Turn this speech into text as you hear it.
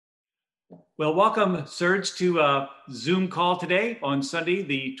Well, welcome, Serge, to a Zoom call today on Sunday,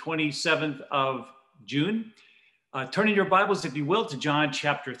 the 27th of June. Turn in your Bibles, if you will, to John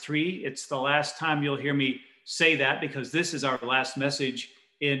chapter 3. It's the last time you'll hear me say that because this is our last message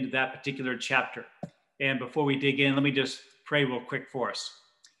in that particular chapter. And before we dig in, let me just pray real quick for us.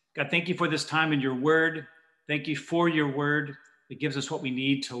 God, thank you for this time in your word. Thank you for your word that gives us what we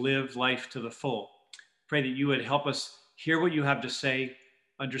need to live life to the full. Pray that you would help us hear what you have to say,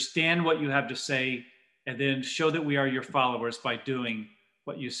 understand what you have to say, and then show that we are your followers by doing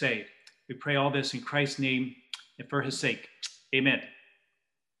what you say. We pray all this in Christ's name and for his sake. Amen.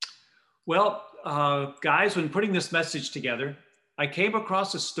 Well, guys, when putting this message together, I came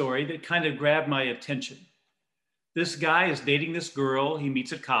across a story that kind of grabbed my attention. This guy is dating this girl he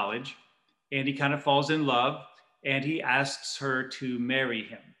meets at college, and he kind of falls in love, and he asks her to marry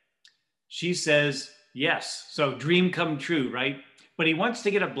him. She says yes. So dream come true, right? But he wants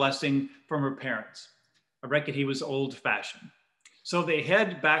to get a blessing from her parents. I reckon he was old-fashioned. So they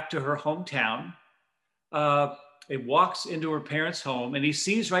head back to her hometown. He walks into her parents' home, and he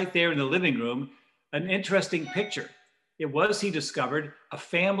sees right there in the living room an interesting picture. It was, he discovered, a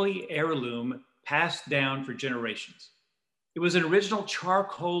family heirloom passed down for generations. It was an original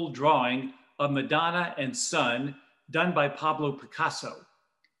charcoal drawing of Madonna and Son done by Pablo Picasso.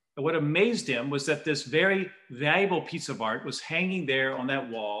 And what amazed him was that this very valuable piece of art was hanging there on that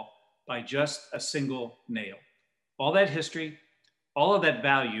wall by just a single nail. All that history, all of that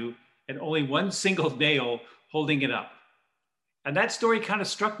value, and only one single nail holding it up. And that story kind of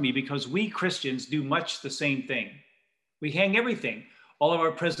struck me because we Christians do much the same thing. We hang everything, all of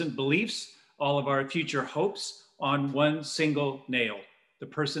our present beliefs, all of our future hopes on one single nail, the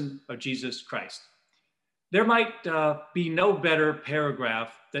person of Jesus Christ. There might be no better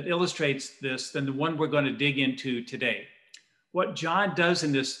paragraph that illustrates this than the one we're going to dig into today. What John does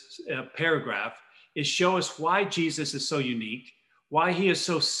in this paragraph is show us why Jesus is so unique, why he is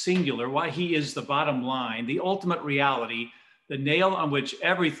so singular, why he is the bottom line, the ultimate reality, the nail on which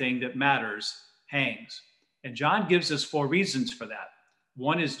everything that matters hangs. And John gives us 4 reasons for that.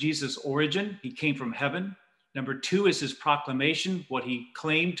 1 is Jesus' origin. He came from heaven. Number 2 is his proclamation, what he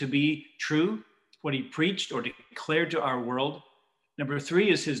claimed to be true, what he preached or declared to our world. Number 3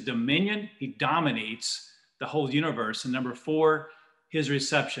 is his dominion. He dominates the whole universe. And number 4, his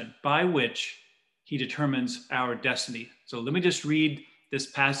reception, by which he determines our destiny. So let me just read this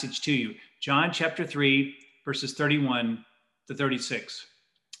passage to you. John chapter 3, verses 31 to 36.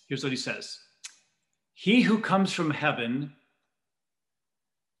 Here's what he says. He who comes from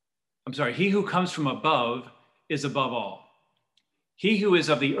above is above all. He who is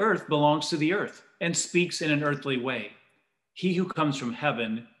of the earth belongs to the earth and speaks in an earthly way. He who comes from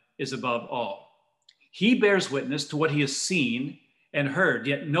heaven is above all. He bears witness to what he has seen and heard,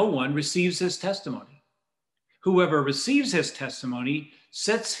 yet no one receives his testimony. Whoever receives his testimony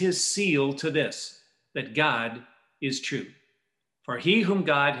sets his seal to this, that God is true. For he whom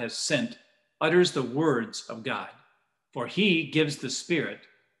God has sent utters the words of God, for he gives the Spirit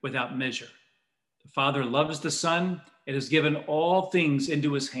without measure. The Father loves the Son and has given all things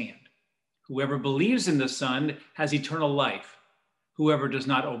into his hand. Whoever believes in the Son has eternal life. Whoever does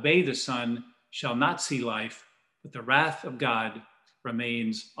not obey the Son shall not see life, but the wrath of God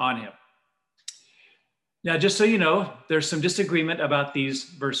remains on him. Now, just so you know, there's some disagreement about these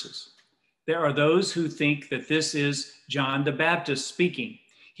verses. There are those who think that this is John the Baptist speaking.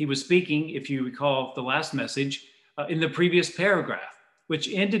 He was speaking, if you recall the last message, in the previous paragraph, which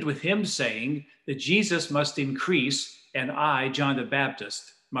ended with him saying that Jesus must increase and I, John the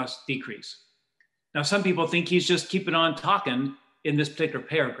Baptist, must decrease. Now, some people think he's just keeping on talking in this particular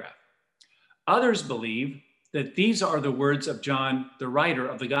paragraph. Others believe that these are the words of John, the writer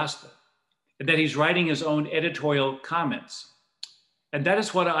of the gospel, and that he's writing his own editorial comments. And that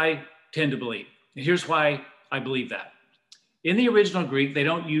is what I tend to believe. And here's why I believe that. In the original Greek, they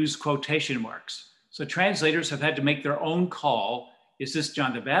don't use quotation marks. So translators have had to make their own call. Is this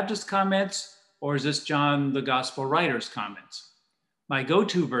John the Baptist comments, or is this John the gospel writer's comments? My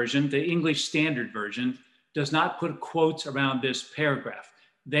go-to version, the English Standard Version, does not put quotes around this paragraph.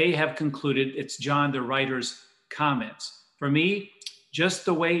 They have concluded it's John the writer's comments. For me, just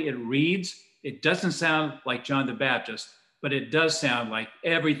the way it reads, it doesn't sound like John the Baptist, but it does sound like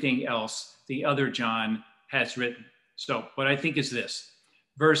everything else the other John has written. So what I think is this.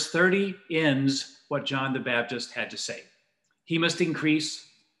 Verse 30 ends what John the Baptist had to say. He must increase,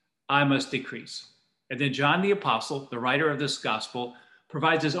 I must decrease. And then John the Apostle, the writer of this gospel,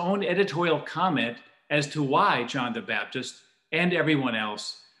 provides his own editorial comment as to why John the Baptist and everyone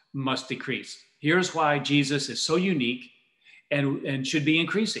else must decrease. Here's why Jesus is so unique and should be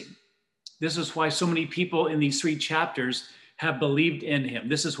increasing. This is why so many people in these 3 chapters have believed in him.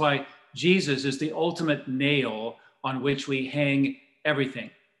 This is why Jesus is the ultimate nail on which we hang everything.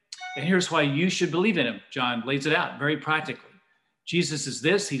 And here's why you should believe in him. John lays it out very practically. Jesus is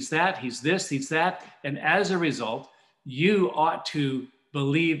this, he's that, he's this, he's that. And as a result, you ought to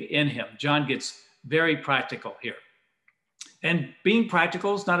believe in him. John gets very practical here. And being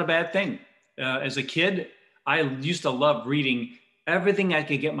practical is not a bad thing. As a kid, I used to love reading everything I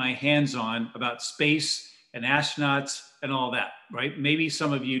could get my hands on about space and astronauts and all that, right? Maybe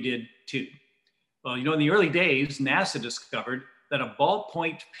some of you did too. Well, in the early days, NASA discovered that a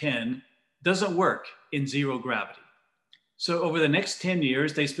ballpoint pen doesn't work in 0 gravity. So over the next 10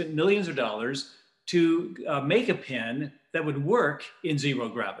 years, they spent millions of dollars to make a pen that would work in 0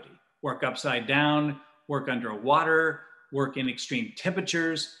 gravity, work upside down, work underwater, work in extreme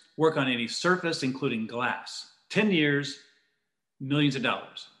temperatures, work on any surface, including glass. 10 years, millions of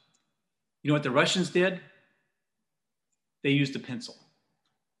dollars. You know what the Russians did? They used a pencil.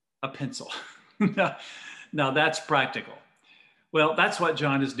 A pencil. Now that's practical. Well, that's what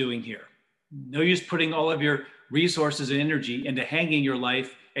John is doing here. No use putting all of your resources and energy into hanging your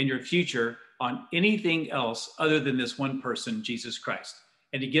life and your future on anything else other than this one person, Jesus Christ.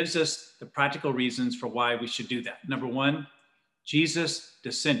 And he gives us the practical reasons for why we should do that. Number 1, Jesus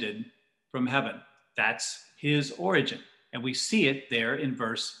descended from heaven. That's his origin. And we see it there in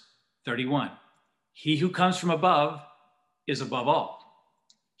verse 31. He who comes from above is above all.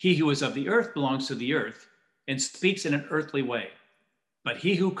 He who is of the earth belongs to the earth and speaks in an earthly way. But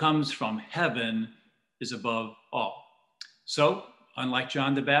he who comes from heaven is above all. So, unlike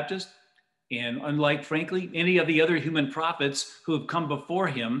John the Baptist, and unlike, frankly, any of the other human prophets who have come before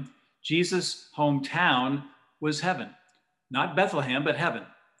him, Jesus' hometown was heaven. Not Bethlehem, but heaven.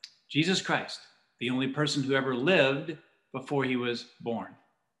 Jesus Christ, the only person who ever lived before he was born.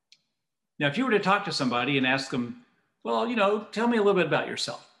 Now, if you were to talk to somebody and ask them, well, tell me a little bit about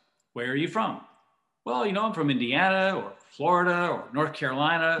yourself. Where are you from? Well, I'm from Indiana or Florida or North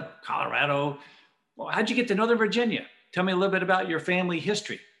Carolina, or Colorado. Well, how'd you get to Northern Virginia? Tell me a little bit about your family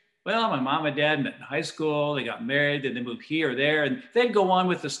history. Well, my mom and dad met in high school. They got married, then they moved here or there, and they'd go on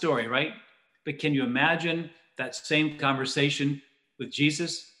with the story, right? But can you imagine that same conversation with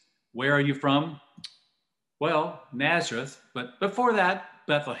Jesus? Where are you from? Well, Nazareth, but before that,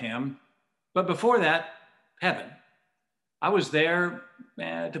 Bethlehem, but before that, heaven. I was there,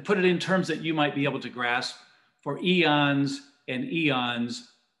 to put it in terms that you might be able to grasp, for eons and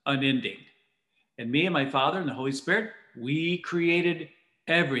eons unending. And me and my Father and the Holy Spirit, we created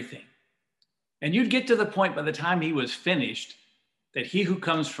everything. And you'd get to the point by the time he was finished that he who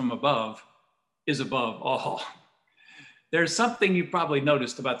comes from above is above all. There's something you've probably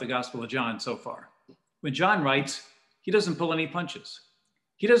noticed about the Gospel of John so far. When John writes, he doesn't pull any punches.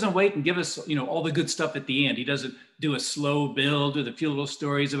 He doesn't wait and give us, all the good stuff at the end. He doesn't do a slow build with a few little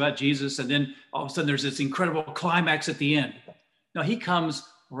stories about Jesus, and then all of a sudden there's this incredible climax at the end. No, he comes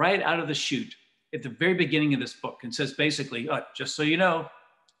right out of the chute at the very beginning of this book and says basically, just so you know,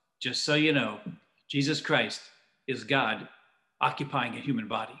 Jesus Christ is God occupying a human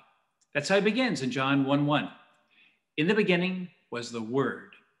body. That's how he begins in John 1:1. In the beginning was the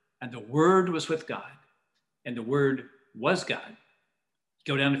Word, and the Word was with God, and the Word was God.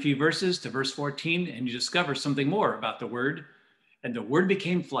 Go down a few verses to verse 14, and you discover something more about the Word. And the Word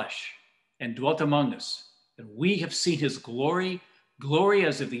became flesh and dwelt among us, and we have seen his glory, glory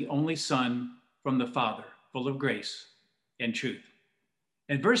as of the only Son from the Father, full of grace and truth.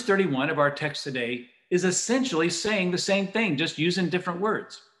 And verse 31 of our text today is essentially saying the same thing, just using different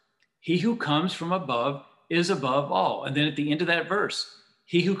words. He who comes from above is above all. And then at the end of that verse,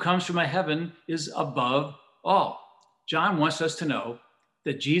 he who comes from heaven is above all. John wants us to know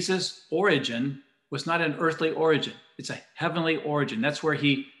that Jesus' origin was not an earthly origin. It's a heavenly origin. That's where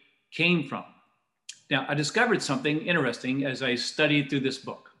he came from. Now, I discovered something interesting as I studied through this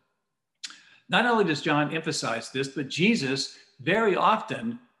book. Not only does John emphasize this, but Jesus very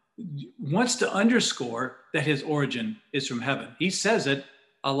often wants to underscore that his origin is from heaven. He says it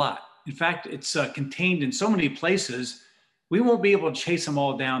a lot. In fact, it's contained in so many places. We won't be able to chase them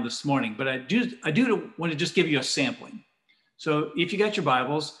all down this morning, but I do want to just give you a sampling. So if you got your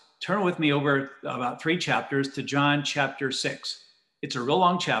Bibles, turn with me over about 3 chapters to John chapter 6. It's a real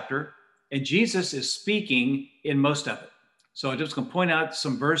long chapter, and Jesus is speaking in most of it. So I'm just going to point out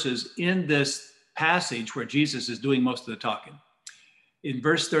some verses in this passage where Jesus is doing most of the talking. In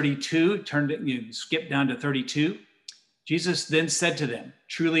verse 32, skip down to 32. Jesus then said to them,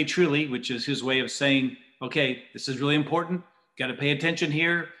 truly, truly, which is his way of saying, okay, this is really important. Got to pay attention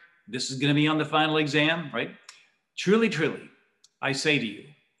here. This is going to be on the final exam, right? Truly, truly, I say to you,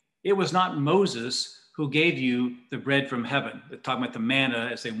 It was not Moses who gave you the bread from heaven. They're talking about the manna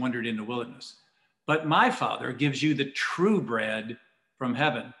as they wandered in the wilderness. But my Father gives you the true bread from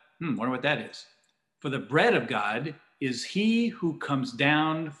heaven. Wonder what that is. For the bread of God is he who comes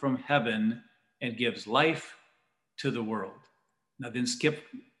down from heaven and gives life to the world. Now then skip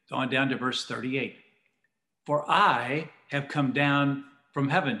on down to verse 38. For I have come down from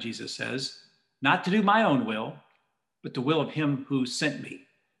heaven, Jesus says, not to do my own will, but the will of him who sent me.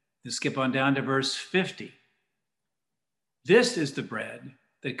 Then skip on down to verse 50. This is the bread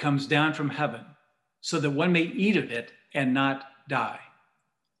that comes down from heaven, so that one may eat of it and not die.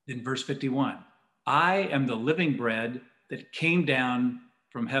 Then verse 51, I am the living bread that came down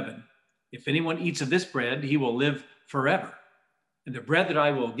from heaven. If anyone eats of this bread, he will live forever. And the bread that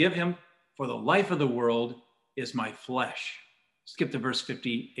I will give him for the life of the world is my flesh. Skip to verse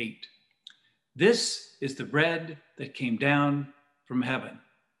 58. This is the bread that came down from heaven,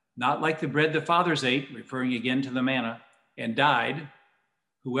 not like the bread the fathers ate, referring again to the manna, and died.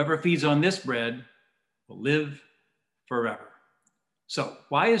 Whoever feeds on this bread will live forever. So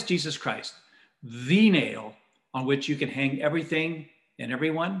why is Jesus Christ the nail on which you can hang everything and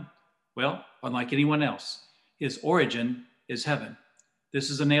everyone? Well, unlike anyone else, his origin is heaven. This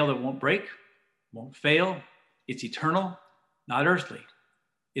is a nail that won't break, won't fail. It's eternal, not earthly.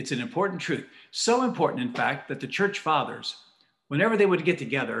 It's an important truth. So important, in fact, that the church fathers, whenever they would get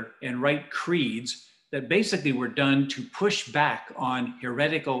together and write creeds that basically were done to push back on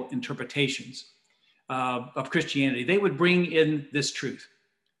heretical interpretations of Christianity, they would bring in this truth.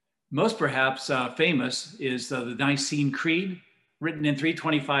 Most perhaps famous is the Nicene Creed, written in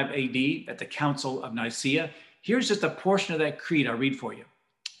 325 AD at the Council of Nicaea. Here's just a portion of that creed I'll read for you.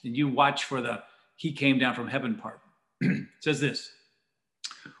 And you watch for the he came down from heaven part. It says this: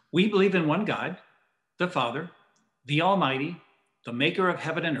 we believe in one God, the Father, the Almighty, the maker of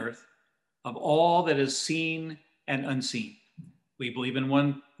heaven and earth, of all that is seen and unseen. We believe in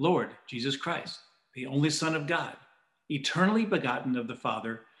one Lord, Jesus Christ, the only Son of God, eternally begotten of the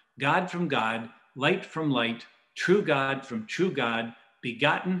Father, God from God, light from light, true God from true God,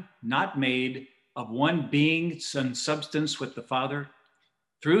 begotten, not made, of one being and substance with the Father.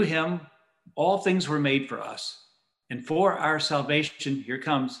 Through him, all things were made for us. And for our salvation, here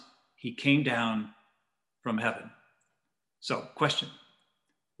comes, he came down from heaven. So, question,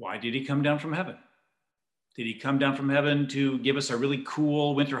 why did he come down from heaven? Did he come down from heaven to give us a really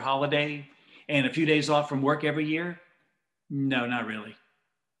cool winter holiday and a few days off from work every year? No, not really.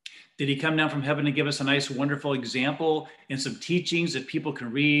 Did he come down from heaven to give us a nice, wonderful example and some teachings that people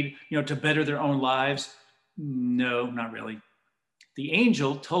can read, to better their own lives? No, not really. The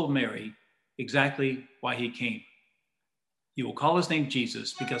angel told Mary exactly why he came. You will call his name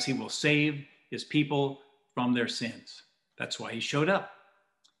Jesus because he will save his people from their sins. That's why he showed up.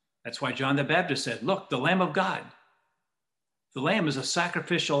 That's why John the Baptist said, look, the Lamb of God. The lamb is a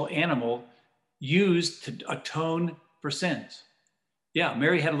sacrificial animal used to atone for sins. Yeah,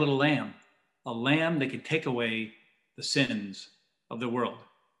 Mary had a little lamb, a lamb that could take away the sins of the world.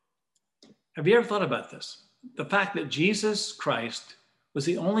 Have you ever thought about this? The fact that Jesus Christ was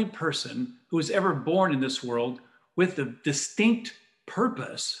the only person who was ever born in this world with the distinct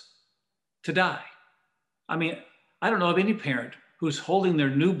purpose to die. I mean, I don't know of any parent who's holding their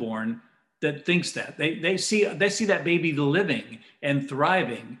newborn that thinks that. They see that baby living and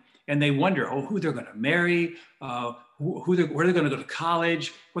thriving, and they wonder, who they're going to marry, where they're going to go to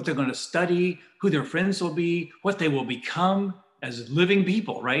college, what they're going to study, who their friends will be, what they will become as living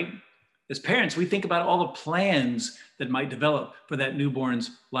people, right? As parents, we think about all the plans that might develop for that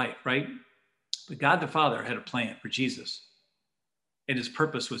newborn's life, right? But God the Father had a plan for Jesus, and his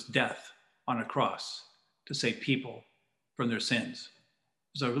purpose was death on a cross to save people from their sins.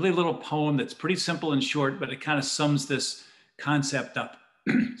 There's a really little poem that's pretty simple and short, but it kind of sums this concept up.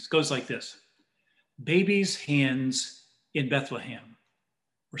 It goes like this. Babies' hands in Bethlehem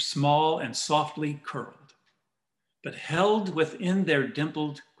were small and softly curled, but held within their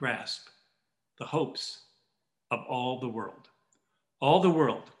dimpled grasp the hopes of all the world. All the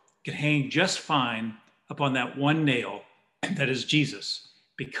world could hang just fine upon that one nail that is Jesus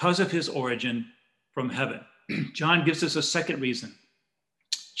because of his origin from heaven. John gives us a second reason.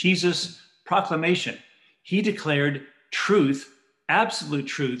 Jesus' proclamation. He declared truth, absolute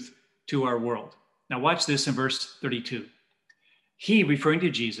truth, to our world. Now watch this in verse 32. He, referring to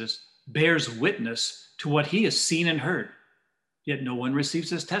Jesus, bears witness to what he has seen and heard, yet no one receives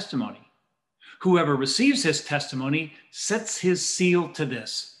his testimony. Whoever receives his testimony sets his seal to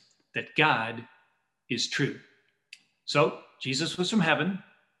this, that God is true. So Jesus was from heaven,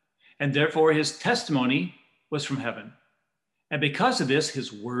 and therefore his testimony was from heaven. And because of this,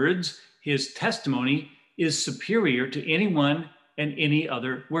 his words, his testimony is superior to anyone and any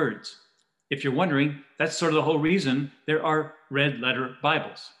other words. If you're wondering, that's sort of the whole reason there are red letter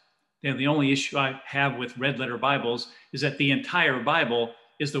Bibles. And the only issue I have with red letter Bibles is that the entire Bible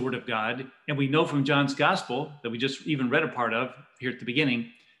is the Word of God. And we know from John's Gospel that we just even read a part of here at the beginning,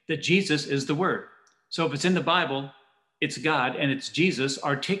 that Jesus is the Word. So if it's in the Bible, it's God and it's Jesus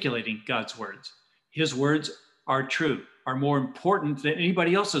articulating God's words. His words are true, are more important than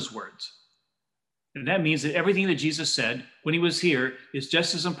anybody else's words. And that means that everything that Jesus said when he was here is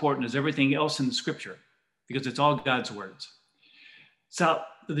just as important as everything else in the scripture, because it's all God's words. So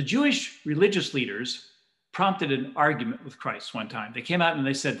the Jewish religious leaders prompted an argument with Christ one time. They came out and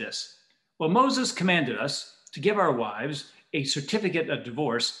they said this: well, Moses commanded us to give our wives a certificate of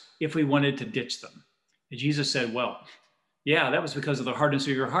divorce if we wanted to ditch them. And Jesus said, well, yeah, that was because of the hardness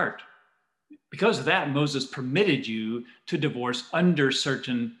of your heart. Because of that, Moses permitted you to divorce under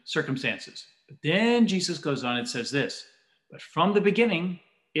certain circumstances. But then Jesus goes on and says this: but from the beginning,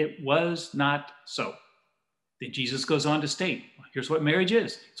 it was not so. Then Jesus goes on to state, here's what marriage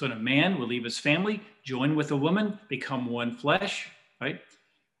is. So when a man will leave his family, join with a woman, become one flesh, right?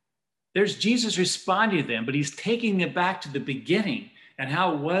 There's Jesus responding to them, but he's taking it back to the beginning and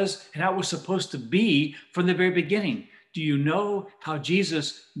how it was and how it was supposed to be from the very beginning. Do you know how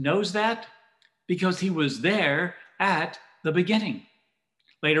Jesus knows that? Because he was there at the beginning.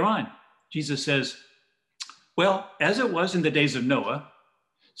 Later on, Jesus says, well, as it was in the days of Noah,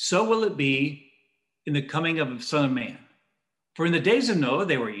 so will it be in the coming of the Son of Man. For in the days of Noah,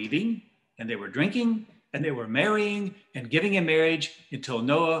 they were eating and they were drinking and they were marrying and giving in marriage until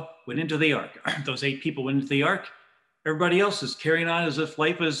Noah went into the ark. Those 8 people went into the ark. Everybody else is carrying on as if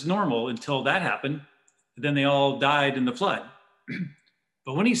life was normal until that happened. Then they all died in the flood.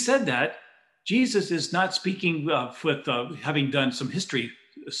 But when he said that, Jesus is not speaking with having done some history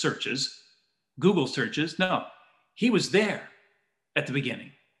searches, Google searches. No, he was there at the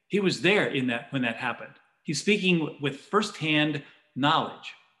beginning. He was there in that when that happened. He's speaking with firsthand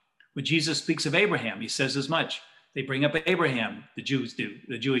knowledge. When Jesus speaks of Abraham, he says as much. They bring up Abraham, the Jews do,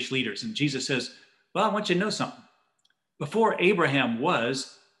 the Jewish leaders. And Jesus says, well, I want you to know something. Before Abraham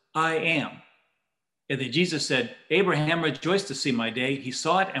was, I am. And then Jesus said, Abraham rejoiced to see my day. He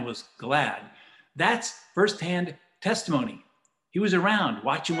saw it and was glad. That's firsthand testimony. He was around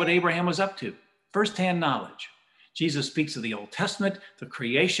watching what Abraham was up to. Firsthand knowledge. Jesus speaks of the Old Testament, the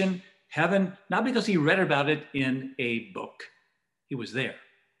creation, heaven, not because he read about it in a book. He was there.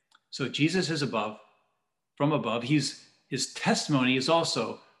 So Jesus is above, from above. His testimony is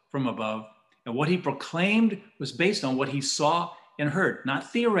also from above. And what he proclaimed was based on what he saw and heard, not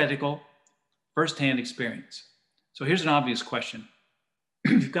theoretical, firsthand experience. So here's an obvious question.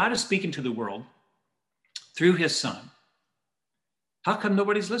 If God is speaking to the world through his son, how come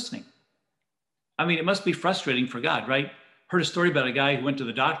nobody's listening? I mean, it must be frustrating for God, right? Heard a story about a guy who went to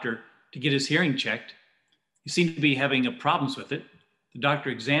the doctor to get his hearing checked. He seemed to be having problems with it. The doctor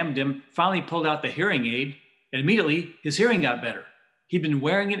examined him, finally pulled out the hearing aid, and immediately his hearing got better. He'd been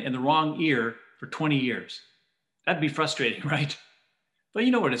wearing it in the wrong ear for 20 years. That'd be frustrating, right? But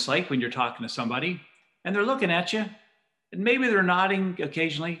you know what it's like when you're talking to somebody and they're looking at you, and maybe they're nodding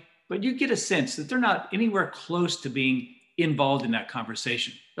occasionally, but you get a sense that they're not anywhere close to being involved in that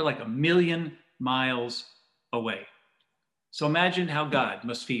conversation. They're like a million miles away. So imagine how God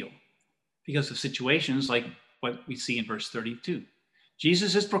must feel because of situations like what we see in verse 32.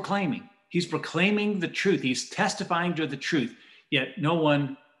 Jesus is proclaiming. He's proclaiming the truth. He's testifying to the truth, yet no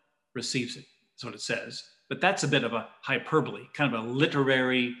one receives it. That's what it says. But that's a bit of a hyperbole, kind of a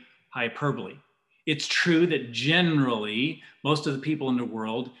literary hyperbole. It's true that generally, most of the people in the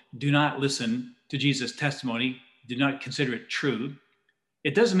world do not listen to Jesus' testimony, do not consider it true.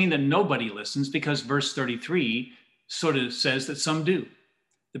 It doesn't mean that nobody listens, because verse 33 sort of says that some do.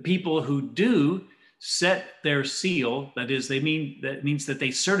 The people who do set their seal, that means that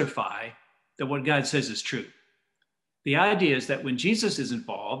they certify that what God says is true. The idea is that when Jesus is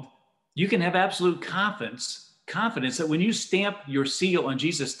involved, you can have absolute confidence that when you stamp your seal on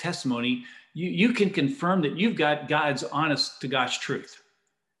Jesus' testimony, you can confirm that you've got God's honest to God's truth,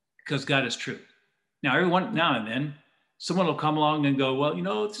 because God is true. Now, now and then, someone will come along and go,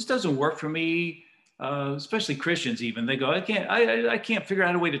 well, this doesn't work for me, especially Christians even. They go, I can't figure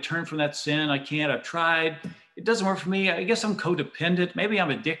out a way to turn from that sin. I've tried. It doesn't work for me. I guess I'm codependent. Maybe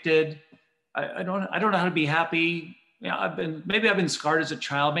I'm addicted. I don't know how to be happy. Maybe I've been scarred as a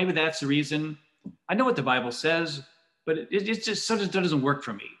child. Maybe that's the reason. I know what the Bible says, but it just sort of doesn't work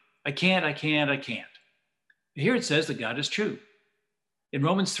for me. I can't. Here it says that God is true. In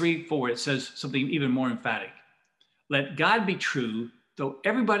Romans 3:4, it says something even more emphatic. let God be true, though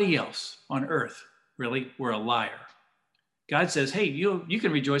everybody else on earth really were a liar. God says, hey, you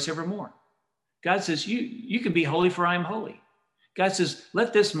can rejoice evermore. God says, you can be holy, for I am holy. God says,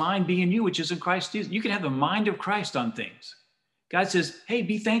 let this mind be in you, which is in Christ Jesus. You can have the mind of Christ on things. God says, hey,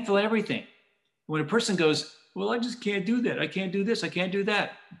 be thankful in everything. When a person goes, well, I just can't do that. I can't do this. I can't do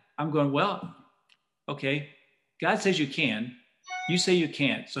that. I'm going, well, okay. God says you can. You say you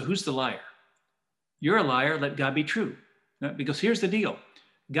can't. So who's the liar? You're a liar. Let God be true. Because here's the deal.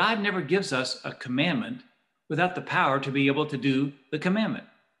 God never gives us a commandment without the power to be able to do the commandment.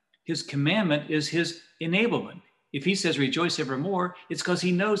 His commandment is his enablement. If he says rejoice evermore, it's because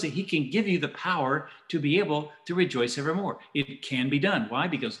he knows that he can give you the power to be able to rejoice evermore. It can be done. Why?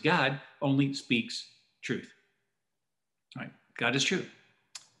 Because God only speaks truth. All right? God is true.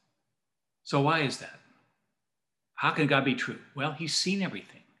 So why is that? How can God be true? Well, he's seen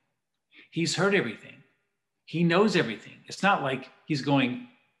everything. He's heard everything. He knows everything. It's not like he's going,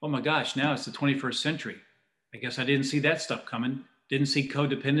 oh my gosh, now it's the 21st century. I guess I didn't see that stuff coming. Didn't see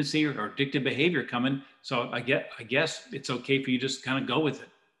codependency or addictive behavior coming. So I guess it's okay for you to just kind of go with it.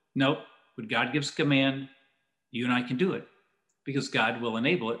 No, when God gives a command, you and I can do it because God will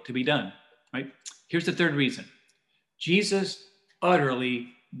enable it to be done, right? Here's the third reason. Jesus utterly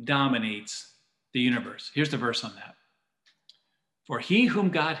dominates the universe. Here's the verse on that. For he whom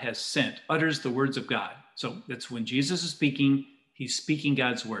God has sent utters the words of God. So that's when Jesus is speaking, he's speaking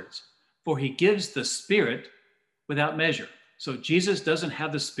God's words. For he gives the Spirit without measure. So Jesus doesn't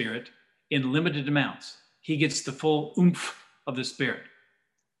have the Spirit in limited amounts. He gets the full oomph of the Spirit.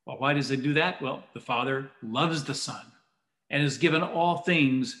 Well, why does he do that? Well, the Father loves the Son and has given all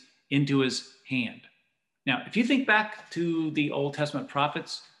things into his hand. Now, if you think back to the Old Testament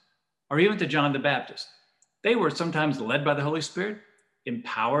prophets, or even to John the Baptist, they were sometimes led by the Holy Spirit,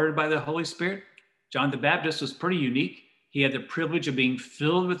 empowered by the Holy Spirit. John the Baptist was pretty unique. He had the privilege of being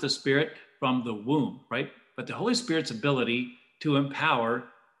filled with the Spirit from the womb, right? But the Holy Spirit's ability to empower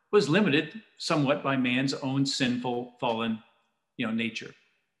was limited somewhat by man's own sinful, fallen, nature.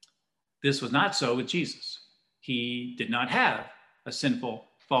 This was not so with Jesus. He did not have a sinful,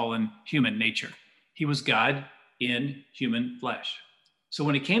 fallen human nature. He was God in human flesh. So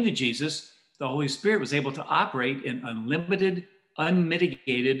when it came to Jesus, the Holy Spirit was able to operate in unlimited,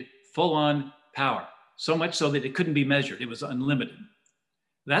 unmitigated, full-on power, so much so that it couldn't be measured. It was unlimited.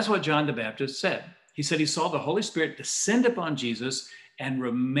 That's what John the Baptist said. He said he saw the Holy Spirit descend upon Jesus and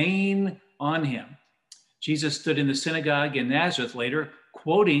remain on him. Jesus stood in the synagogue in Nazareth later,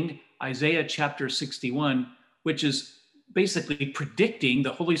 quoting Isaiah chapter 61, which is basically predicting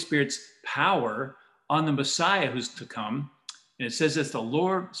the Holy Spirit's power on the Messiah who's to come. And it says this,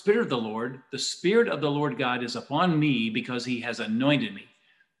 the Spirit of the Lord God is upon me because he has anointed me.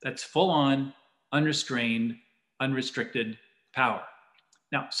 That's full on, unrestrained, unrestricted power.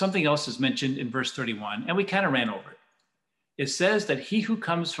 Now, something else is mentioned in verse 31, and we kind of ran over it. It says that he who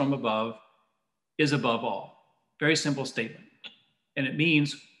comes from above is above all. Very simple statement. And it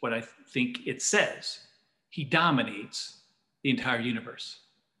means what I think it says. He dominates the entire universe.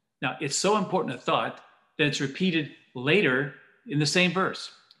 Now, it's so important a thought that it's repeated later in the same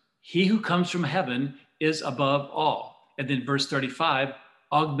verse. He who comes from heaven is above all. And then verse 35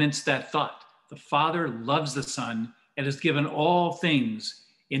 augments that thought. The Father loves the Son and has given all things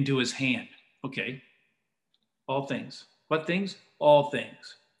into his hand. Okay, all things. What things? All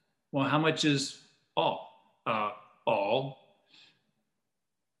things. Well, how much is all? All.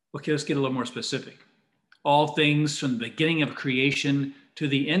 Okay, let's get a little more specific. All things from the beginning of creation to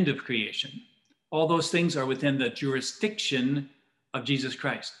the end of creation. All those things are within the jurisdiction of Jesus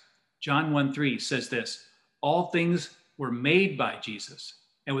Christ. John 1:3 says this, all things were made by Jesus,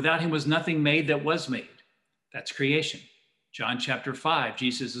 and without him was nothing made that was made. That's creation. John chapter 5,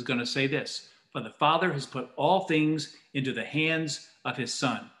 Jesus is going to say this, for the Father has put all things into the hands of his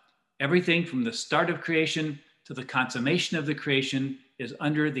Son. Everything from the start of creation to the consummation of the creation is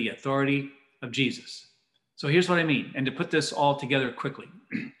under the authority of Jesus. So here's what I mean. And to put this all together quickly,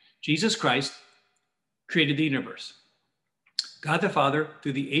 Jesus Christ created the universe. God the Father,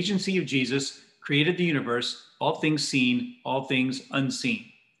 through the agency of Jesus, created the universe, all things seen, all things unseen.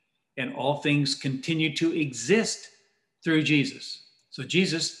 And all things continue to exist through Jesus. So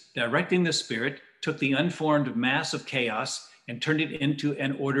Jesus, directing the Spirit, took the unformed mass of chaos and turned it into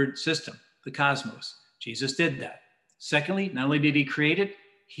an ordered system, the cosmos. Jesus did that. Secondly, not only did he create it,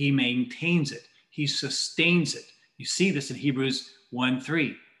 he maintains it. He sustains it. You see this in Hebrews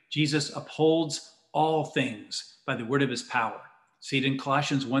 1:3. Jesus upholds all things by the word of his power. See it in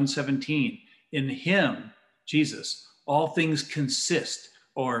Colossians 1:17. In him, Jesus, all things consist.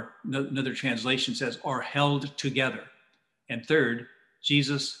 or another translation says, are held together. And third,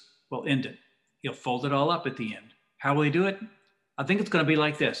 Jesus will end it. He'll fold it all up at the end. How will he do it? I think it's going to be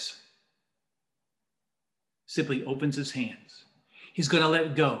like this. Simply opens his hands. He's going to let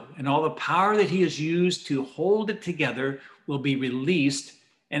it go. And all the power that he has used to hold it together will be released,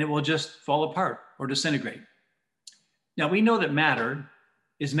 and it will just fall apart or disintegrate. Now, we know that matter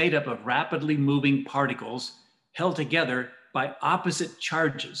is made up of rapidly moving particles held together by opposite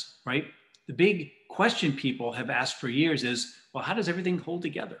charges, right? The big question people have asked for years is, well, how does everything hold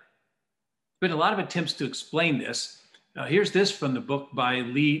together? There's been a lot of attempts to explain this. Here's this from the book by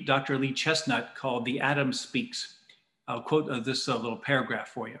Dr. Lee Chestnut called The Atom Speaks. I'll quote this little paragraph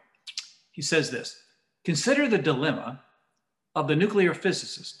for you. He says this: consider the dilemma of the nuclear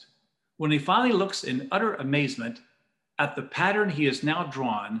physicist when he finally looks in utter amazement at the pattern he has now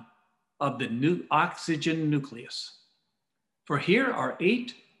drawn of the new oxygen nucleus. For here are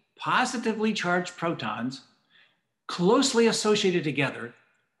 8 positively charged protons closely associated together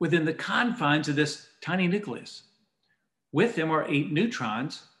within the confines of this tiny nucleus. With them are 8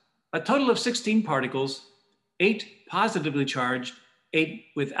 neutrons, a total of 16 particles, 8 positively charged, 8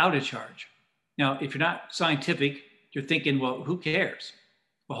 without a charge. Now, if you're not scientific, you're thinking, well, who cares?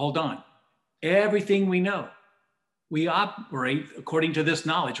 Well, hold on. Everything we know, we operate according to this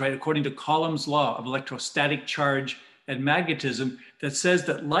knowledge, right? According to Coulomb's law of electrostatic charge and magnetism that says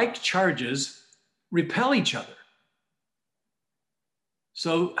that like charges repel each other.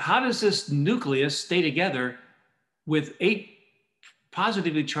 So how does this nucleus stay together with 8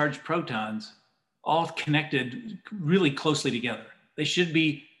 positively charged protons all connected really closely together? They should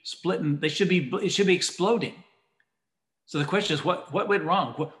be splitting, it should be exploding. So the question is, what went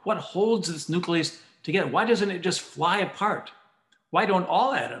wrong? What holds this nucleus together? Why doesn't it just fly apart? Why don't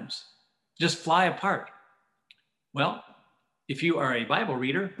all atoms just fly apart? Well, if you are a Bible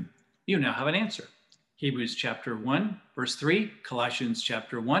reader, you now have an answer. Hebrews chapter 1, verse 3, Colossians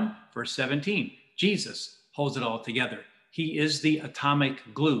chapter 1, verse 17. Jesus holds it all together. He is the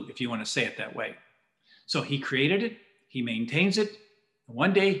atomic glue, if you want to say it that way. So he created it, he maintains it, and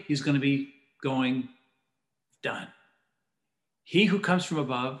one day he's going to be going, done. He who comes from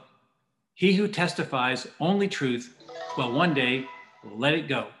above, he who testifies only truth, will one day let it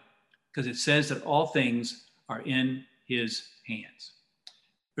go, because it says that all things are in his hands.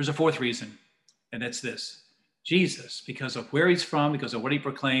 There's a 4th reason, and that's this. Jesus, because of where he's from, because of what he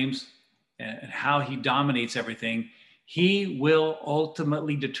proclaims, and how he dominates everything, he will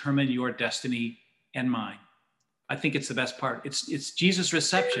ultimately determine your destiny and mine. I think it's the best part. It's Jesus'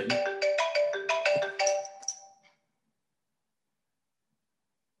 reception.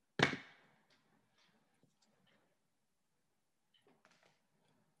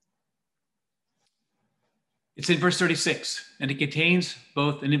 It's in verse 36, and it contains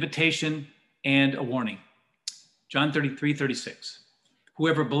both an invitation and a warning. John 33:36.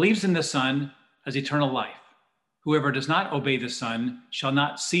 Whoever believes in the Son has eternal life. Whoever does not obey the Son shall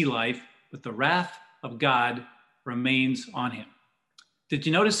not see life, but the wrath of God remains on him. Did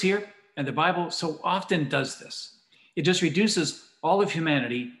you notice here? And the Bible so often does this. It just reduces all of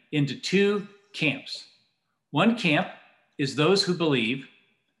humanity into 2 camps. One camp is those who believe.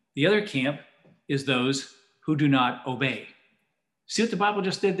 The other camp is those who do not obey. See what the Bible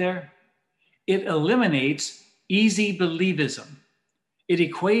just did there? It eliminates easy believism. It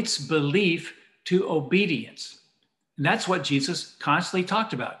equates belief to obedience. And that's what Jesus constantly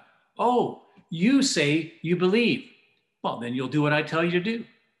talked about. Oh, you say you believe. Well, then you'll do what I tell you to do.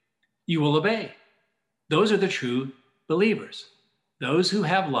 You will obey. Those are the true believers. Those who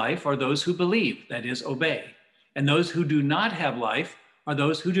have life are those who believe, that is, obey. And those who do not have life are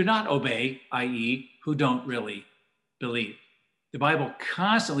those who do not obey, i.e., who don't really believe. The Bible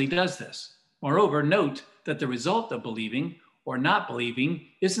constantly does this. Moreover, note that the result of believing or not believing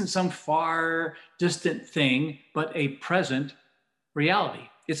isn't some far distant thing, but a present reality.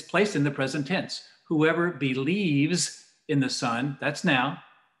 It's placed in the present tense. Whoever believes in the Son, that's now,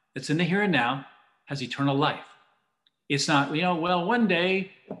 it's in the here and now, has eternal life. It's not, well, one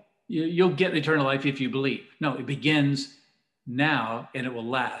day you'll get eternal life if you believe. No, it begins now and it will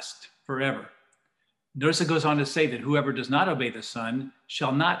last forever. Notice it goes on to say that whoever does not obey the Son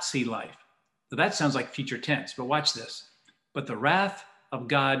shall not see life. So that sounds like future tense, but watch this. But the wrath of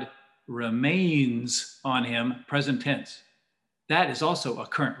God remains on him, present tense. That is also a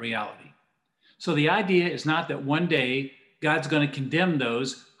current reality. So the idea is not that one day God's going to condemn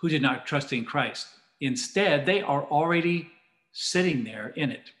those who did not trust in Christ. Instead, they are already sitting there in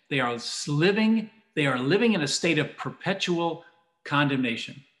it. They are living in a state of perpetual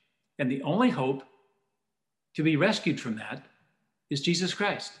condemnation. And the only hope to be rescued from that is Jesus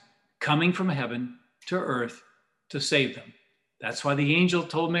Christ, coming from heaven to earth to save them. That's why the angel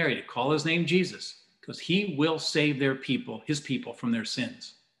told Mary to call his name Jesus, because he will save their people, his people, from their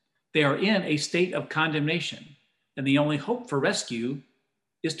sins. They are in a state of condemnation, and the only hope for rescue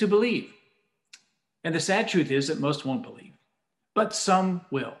is to believe. And the sad truth is that most won't believe, but some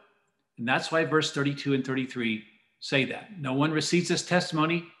will. And that's why verse 32 and 33 say that. No one receives this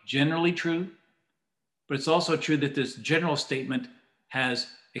testimony, generally true, but it's also true that this general statement has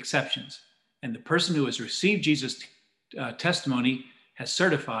exceptions. And the person who has received Jesus' testimony has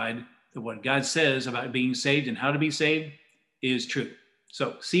certified that what God says about being saved and how to be saved is true.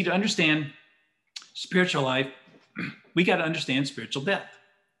 So, see, to understand spiritual life, we got to understand spiritual death.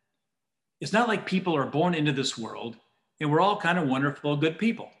 It's not like people are born into this world and we're all kind of wonderful, good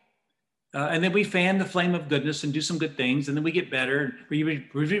people. And then we fan the flame of goodness and do some good things, and then we get better. We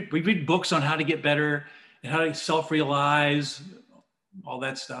read books on how to get better and how to self-realize, all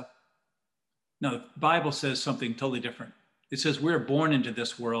that stuff. No, the Bible says something totally different. It says we're born into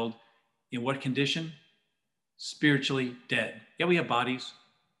this world in what condition? Spiritually dead. Yeah, we have bodies,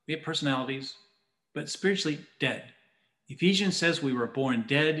 we have personalities, but spiritually dead. Ephesians says we were born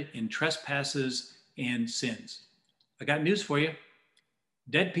dead in trespasses and sins. I got news for you.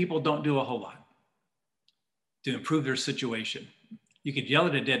 Dead people don't do a whole lot to improve their situation. You could yell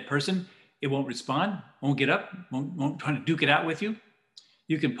at a dead person, it won't respond, won't get up, won't try to duke it out with you.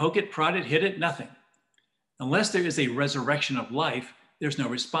 You can poke it, prod it, hit it, nothing. Unless there is a resurrection of life, there's no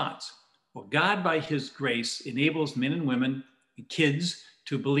response. Well, God, by his grace, enables men and women and kids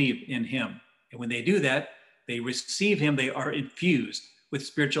to believe in him. And when they do that, they receive him, they are infused with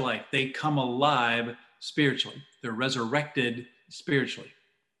spiritual life. They come alive spiritually. They're resurrected spiritually.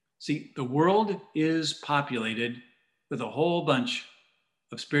 See, the world is populated with a whole bunch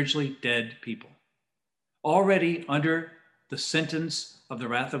of spiritually dead people, already under the sentence of the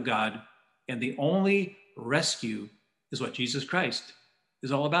wrath of God, and the only rescue is what Jesus Christ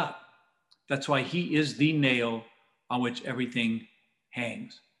is all about. That's why he is the nail on which everything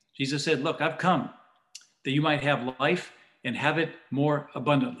hangs. Jesus said, look, I've come that you might have life and have it more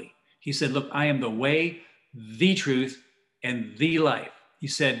abundantly. He said, look, I am the way, the truth, and the life. He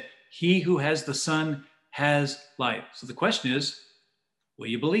said, he who has the Son has life. So the question is, will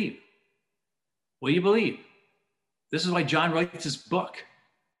you believe? Will you believe? This is why John writes his book,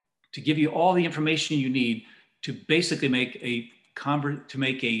 to give you all the information you need to basically make a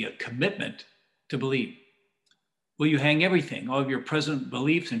commitment to believe. Will you hang everything, all of your present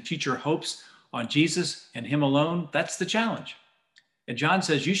beliefs and future hopes on Jesus and him alone? That's the challenge. And John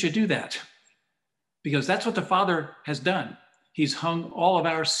says you should do that because that's what the Father has done. He's hung all of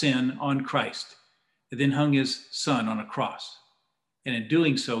our sin on Christ and then hung his Son on a cross. And in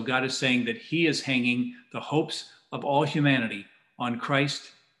doing so, God is saying that he is hanging the hopes of all humanity on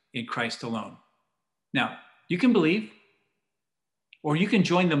Christ, in Christ alone. Now, you can believe, or you can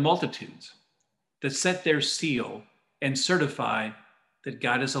join the multitudes that set their seal and certify that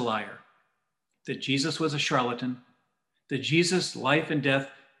God is a liar, that Jesus was a charlatan, that Jesus' life and death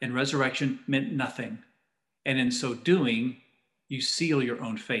and resurrection meant nothing. And in so doing, you seal your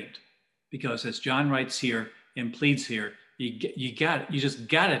own fate. Because as John writes here and pleads here, you just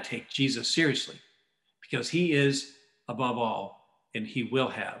gotta take Jesus seriously, because he is above all, and he will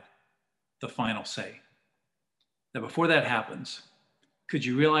have the final say. Now, before that happens, could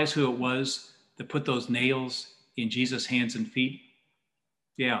you realize who it was that put those nails in Jesus' hands and feet?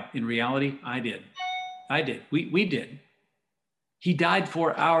 Yeah, in reality, I did. We did. He died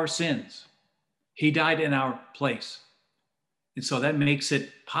for our sins. He died in our place. And so that makes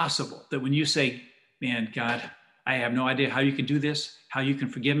it possible that when you say, man, God, I have no idea how you can do this, how you can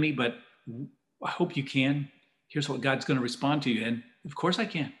forgive me, but I hope you can. Here's what God's going to respond to you. And of course I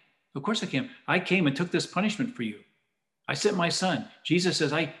can. Of course I can. I came and took this punishment for you. I sent my Son. Jesus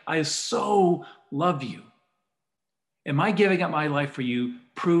says, I so love you. And my giving up my life for you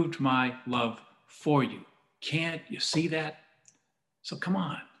proved my love for you. Can't you see that? So come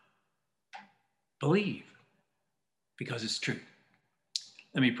on. Believe, because it's true.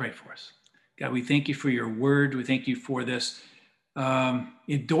 Let me pray for us. God, we thank you for your word. We thank you for this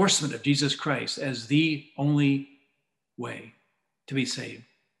endorsement of Jesus Christ as the only way to be saved.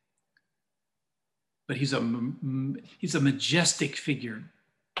 But he's a majestic figure.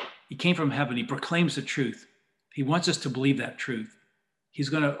 He came from heaven. He proclaims the truth. He wants us to believe that truth. He's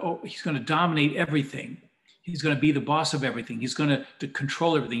going to dominate everything. He's going to be the boss of everything. He's going to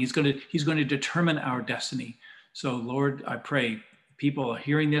control everything. He's going to determine our destiny. So, Lord, I pray people are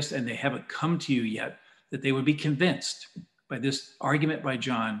hearing this and they haven't come to you yet, that they would be convinced by this argument by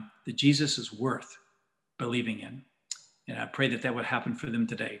John that Jesus is worth believing in. And I pray that that would happen for them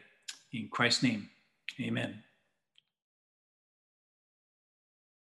today. In Christ's name, amen.